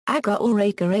Agar or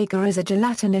agar-agar is a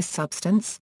gelatinous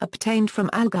substance, obtained from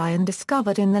algae and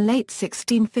discovered in the late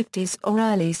 1650s or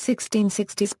early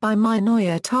 1660s by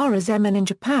Minoya Tarozaemon in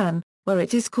Japan, where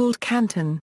it is called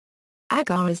Kanten.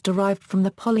 Agar is derived from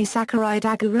the polysaccharide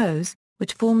Agarose,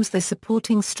 which forms the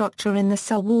supporting structure in the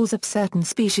cell walls of certain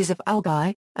species of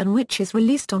algae, and which is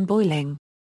released on boiling.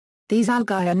 These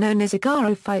algae are known as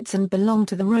agarophytes and belong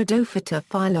to the Rhodophyta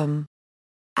phylum.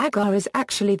 Agar is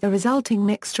actually the resulting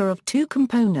mixture of two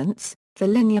components, the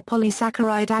linear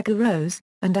polysaccharide agarose,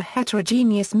 and a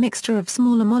heterogeneous mixture of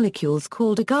smaller molecules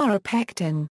called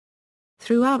agaropectin.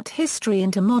 Throughout history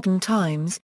into modern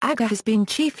times, agar has been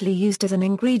chiefly used as an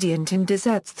ingredient in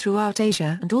desserts throughout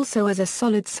Asia and also as a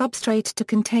solid substrate to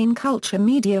contain culture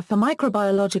media for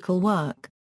microbiological work.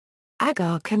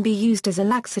 Agar can be used as a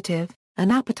laxative,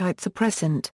 an appetite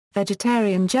suppressant,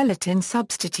 vegetarian gelatin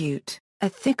substitute, a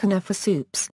thickener for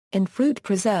soups, in fruit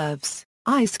preserves,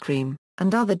 ice cream,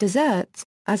 and other desserts,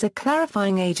 as a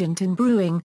clarifying agent in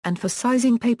brewing, and for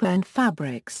sizing paper and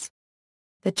fabrics.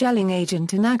 The gelling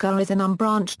agent in agar is an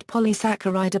unbranched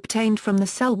polysaccharide obtained from the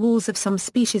cell walls of some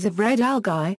species of red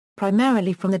algae,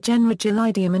 primarily from the genera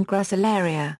Gelidium and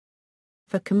Gracilaria.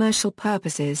 For commercial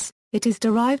purposes, it is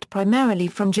derived primarily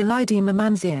from Gelidium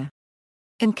amansia.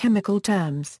 In chemical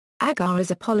terms, agar is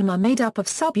a polymer made up of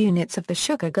subunits of the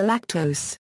sugar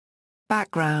galactose.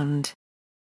 Background: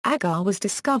 agar was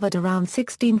discovered around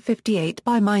 1658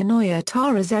 by Minoya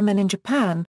Tarozaemon in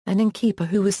Japan, an innkeeper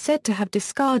who was said to have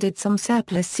discarded some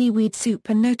surplus seaweed soup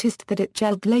and noticed that it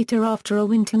gelled later after a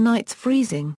winter night's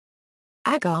freezing.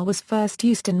 Agar was first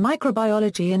used in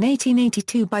microbiology in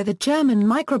 1882 by the German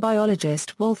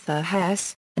microbiologist Walther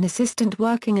Hess, an assistant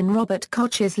working in Robert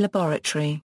Koch's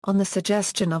laboratory, on the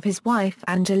suggestion of his wife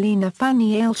Angelina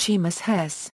Fanny Alchemus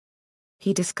Hess.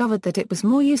 He discovered that it was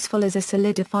more useful as a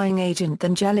solidifying agent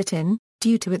than gelatin,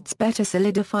 due to its better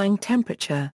solidifying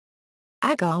temperature.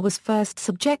 Agar was first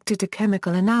subjected to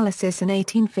chemical analysis in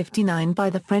 1859 by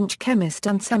the French chemist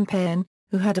Untitled,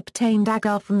 who had obtained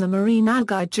agar from the marine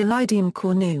algae Gelidium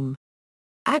cornum.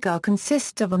 Agar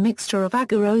consists of a mixture of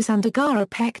agarose and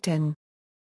agaropectin.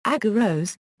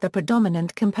 Agarose, the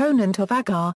predominant component of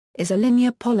agar, is a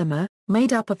linear polymer,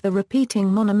 made up of the repeating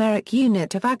monomeric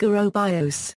unit of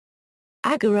agarobiose.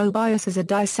 Agarobiose is a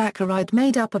disaccharide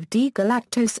made up of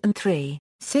D-galactose and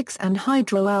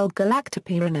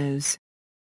 3,6-anhydroalgalactopyranose.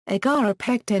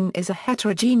 Agaropectin is a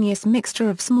heterogeneous mixture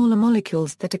of smaller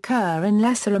molecules that occur in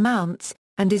lesser amounts,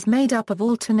 and is made up of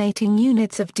alternating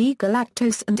units of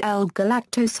D-galactose and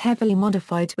L-galactose heavily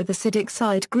modified with acidic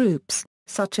side groups,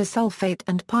 such as sulfate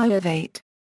and pyruvate.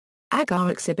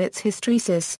 Agar exhibits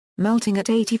hysteresis, melting at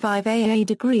 85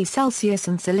 AH-gär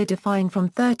and solidifying from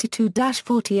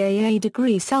 32–40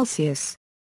 AH-gär.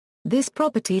 This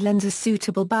property lends a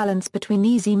suitable balance between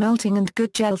easy melting and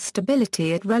good gel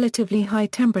stability at relatively high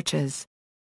temperatures.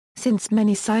 Since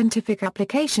many scientific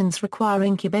applications require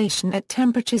incubation at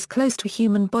temperatures close to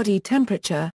human body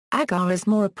temperature, agar is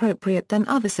more appropriate than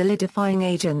other solidifying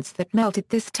agents that melt at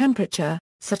this temperature,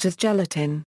 such as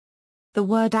gelatin. The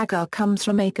word agar comes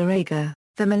from agar-agar,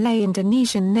 the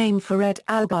Malay-Indonesian name for red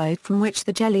algae from which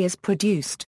the jelly is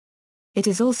produced. It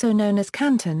is also known as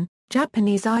Kanten,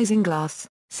 Japanese isinglass,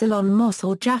 Ceylon moss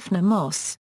or Jaffna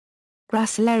moss.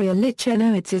 Gracilaria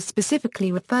lichenoides is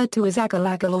specifically referred to as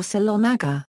agar-agar or Ceylon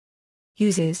agar.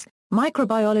 Uses: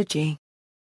 microbiology.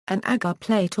 An agar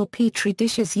plate or petri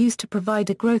dish is used to provide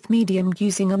a growth medium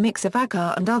using a mix of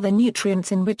agar and other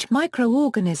nutrients in which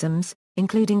microorganisms,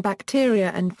 including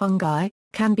bacteria and fungi,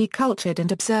 can be cultured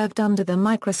and observed under the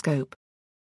microscope.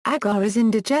 Agar is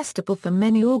indigestible for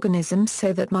many organisms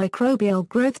so that microbial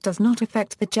growth does not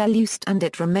affect the gel used and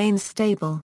it remains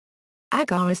stable.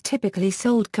 Agar is typically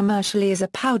sold commercially as a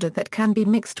powder that can be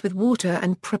mixed with water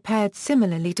and prepared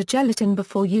similarly to gelatin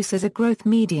before use as a growth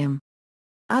medium.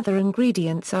 Other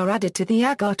ingredients are added to the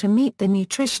agar to meet the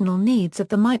nutritional needs of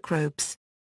the microbes.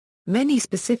 Many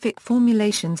specific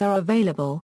formulations are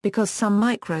available, because some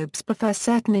microbes prefer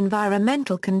certain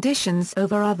environmental conditions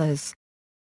over others.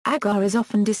 Agar is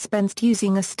often dispensed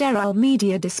using a sterile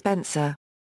media dispenser.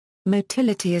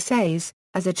 Motility assays: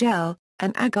 as a gel,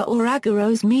 an agar or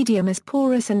agarose medium is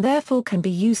porous and therefore can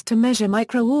be used to measure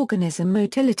microorganism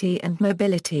motility and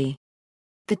mobility.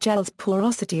 The gel's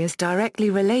porosity is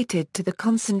directly related to the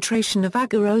concentration of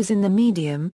agarose in the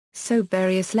medium, so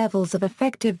various levels of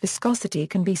effective viscosity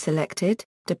can be selected,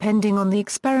 depending on the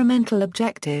experimental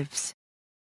objectives.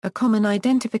 A common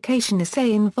identification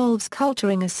assay involves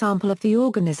culturing a sample of the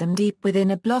organism deep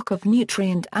within a block of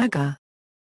nutrient agar.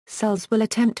 Cells will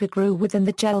attempt to grow within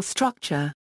the gel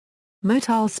structure.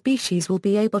 Motile species will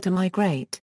be able to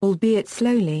migrate, albeit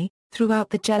slowly, throughout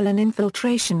the gel, and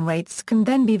infiltration rates can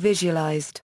then be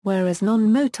visualized, whereas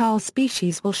non-motile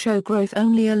species will show growth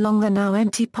only along the now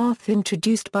empty path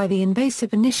introduced by the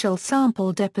invasive initial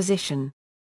sample deposition.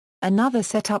 Another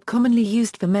setup commonly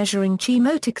used for measuring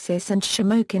chemotaxis and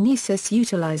chemokinesis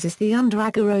utilizes the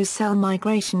under-agarose cell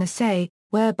migration assay,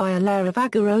 whereby a layer of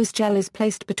agarose gel is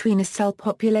placed between a cell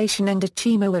population and a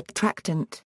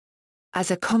chemoattractant.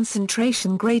 As a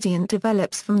concentration gradient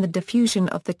develops from the diffusion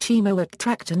of the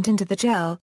chemoattractant into the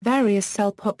gel, various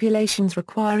cell populations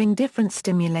requiring different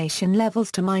stimulation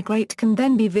levels to migrate can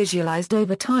then be visualized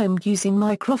over time using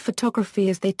microphotography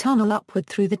as they tunnel upward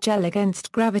through the gel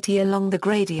against gravity along the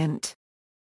gradient.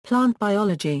 Plant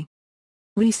biology.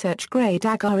 Research-grade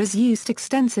agar is used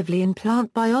extensively in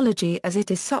plant biology as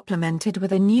it is supplemented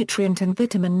with a nutrient and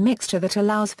vitamin mixture that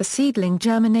allows for seedling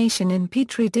germination in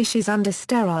petri dishes under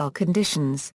sterile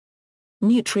conditions.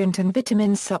 Nutrient and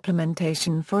vitamin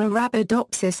supplementation for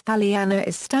Arabidopsis thaliana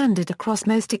is standard across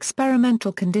most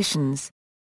experimental conditions.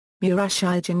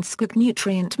 Murashige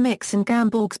nutrient mix and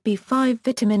Gamborg's B5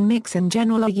 vitamin mix in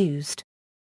general are used.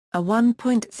 A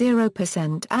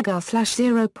 1.0%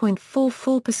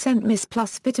 agar/0.44% Mys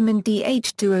plus vitamin D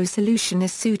H2O solution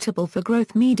is suitable for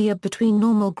growth media between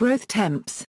normal growth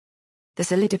temps. The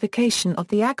solidification of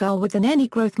the agar within any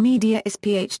growth media is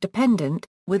pH dependent,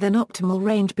 with an optimal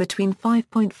range between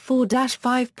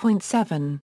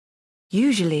 5.4-5.7.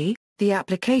 Usually, the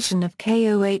application of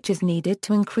KOH is needed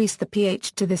to increase the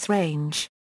pH to this range.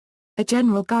 A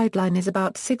general guideline is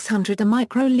about 600 a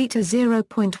microliter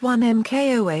 0.1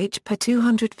 mKOH per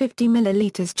 250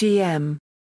 milliliters GM.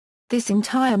 This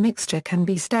entire mixture can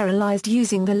be sterilized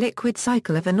using the liquid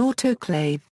cycle of an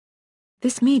autoclave.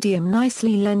 This medium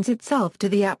nicely lends itself to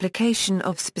the application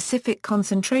of specific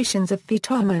concentrations of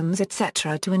phytohormones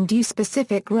etc. to induce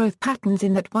specific growth patterns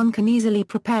in that one can easily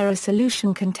prepare a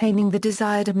solution containing the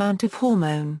desired amount of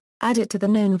hormone, add it to the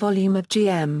known volume of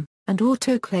GM, and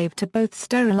autoclave to both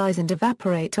sterilize and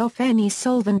evaporate off any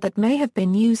solvent that may have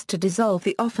been used to dissolve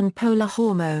the often polar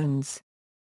hormones.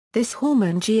 This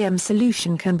hormone GM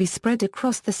solution can be spread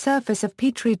across the surface of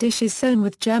petri dishes sown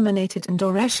with germinated and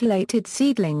or echolated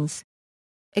seedlings.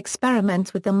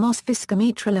 Experiments with the Moss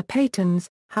viscometrylla patens,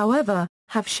 however,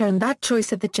 have shown that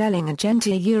choice of the gelling agent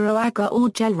agar or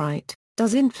gelrite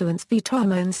does influence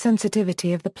phytohormone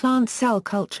sensitivity of the plant cell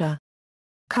culture.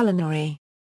 Culinary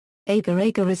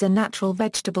Agar-agar is a natural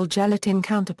vegetable gelatin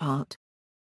counterpart.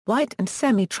 White and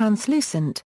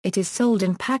semi-translucent, it is sold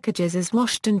in packages as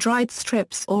washed and dried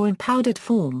strips or in powdered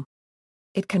form.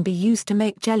 It can be used to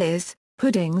make jellies,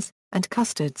 puddings, and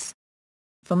custards.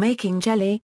 For making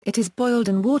jelly, it is boiled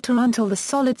in water until the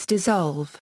solids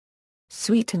dissolve.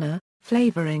 Sweetener,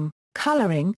 flavoring,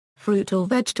 coloring, fruit or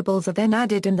vegetables are then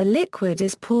added and the liquid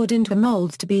is poured into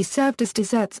molds to be served as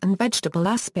desserts and vegetable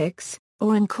aspics,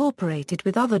 or incorporated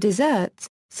with other desserts,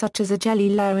 such as a jelly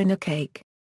layer in a cake.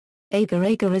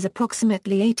 Agar-agar is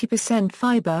approximately 80%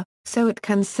 fiber, so it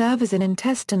can serve as an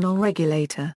intestinal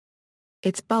regulator.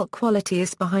 Its bulk quality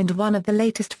is behind one of the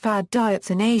latest fad diets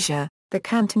in Asia, the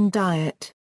Kanten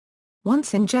diet.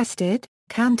 Once ingested,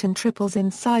 Kanten triples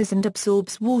in size and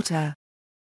absorbs water.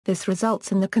 This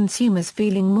results in the consumers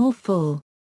feeling more full.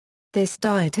 This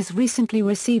diet has recently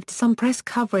received some press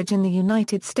coverage in the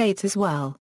United States as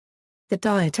well. The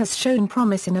diet has shown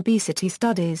promise in obesity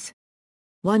studies.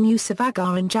 One use of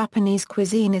agar in Japanese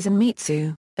cuisine is in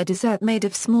mitsu, a dessert made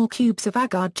of small cubes of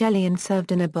agar jelly and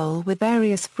served in a bowl with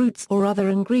various fruits or other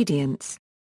ingredients.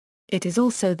 It is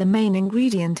also the main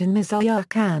ingredient in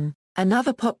misoyakan,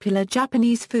 another popular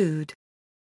Japanese food.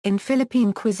 In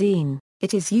Philippine cuisine,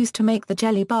 it is used to make the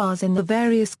jelly bars in the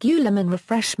various gulaman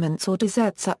refreshments or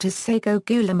desserts such as sago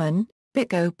gulaman,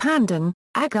 biko pandan,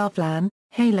 agar flan,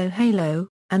 halo,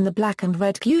 and the black and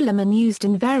red gulaman used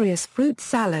in various fruit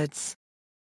salads.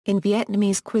 In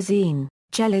Vietnamese cuisine,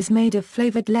 jellies made of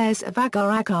flavored layers of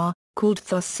agar-agar, called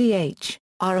tho ch,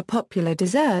 are a popular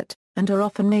dessert, and are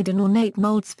often made in ornate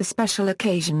molds for special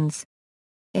occasions.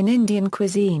 In Indian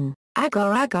cuisine,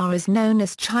 agar-agar is known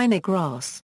as China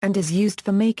grass, and is used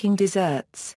for making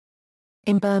desserts.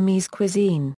 In Burmese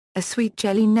cuisine, a sweet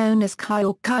jelly known as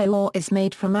kyor is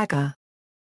made from agar.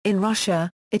 In Russia,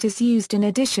 it is used in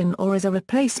addition or as a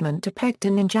replacement to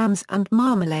pectin in jams and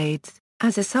marmalades,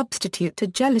 as a substitute to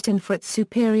gelatin for its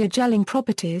superior gelling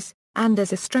properties, and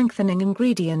as a strengthening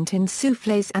ingredient in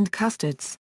soufflés and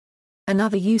custards.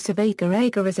 Another use of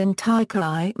agar-agar is in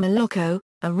Taikai Maloko,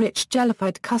 a rich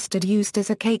jellified custard used as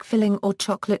a cake filling or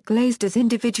chocolate glazed as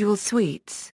individual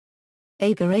sweets.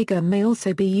 Agar-agar may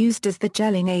also be used as the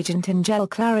gelling agent in gel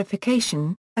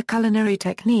clarification, a culinary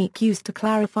technique used to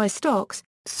clarify stocks,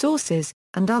 sauces,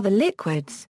 and other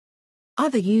liquids.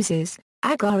 Other uses: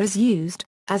 agar is used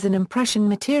as an impression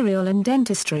material in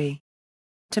dentistry.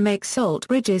 To make salt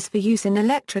bridges for use in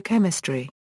electrochemistry.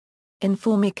 In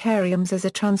formicariums as a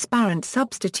transparent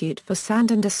substitute for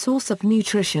sand and a source of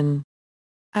nutrition.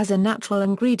 As a natural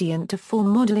ingredient to form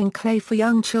modeling clay for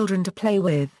young children to play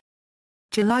with.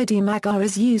 Gelatinous agar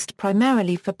is used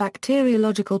primarily for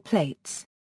bacteriological plates.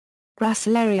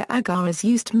 Culinary Agar is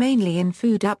used mainly in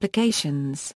food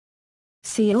applications.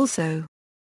 See also.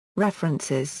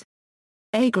 References: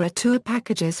 Agar-agar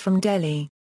packages from Delhi.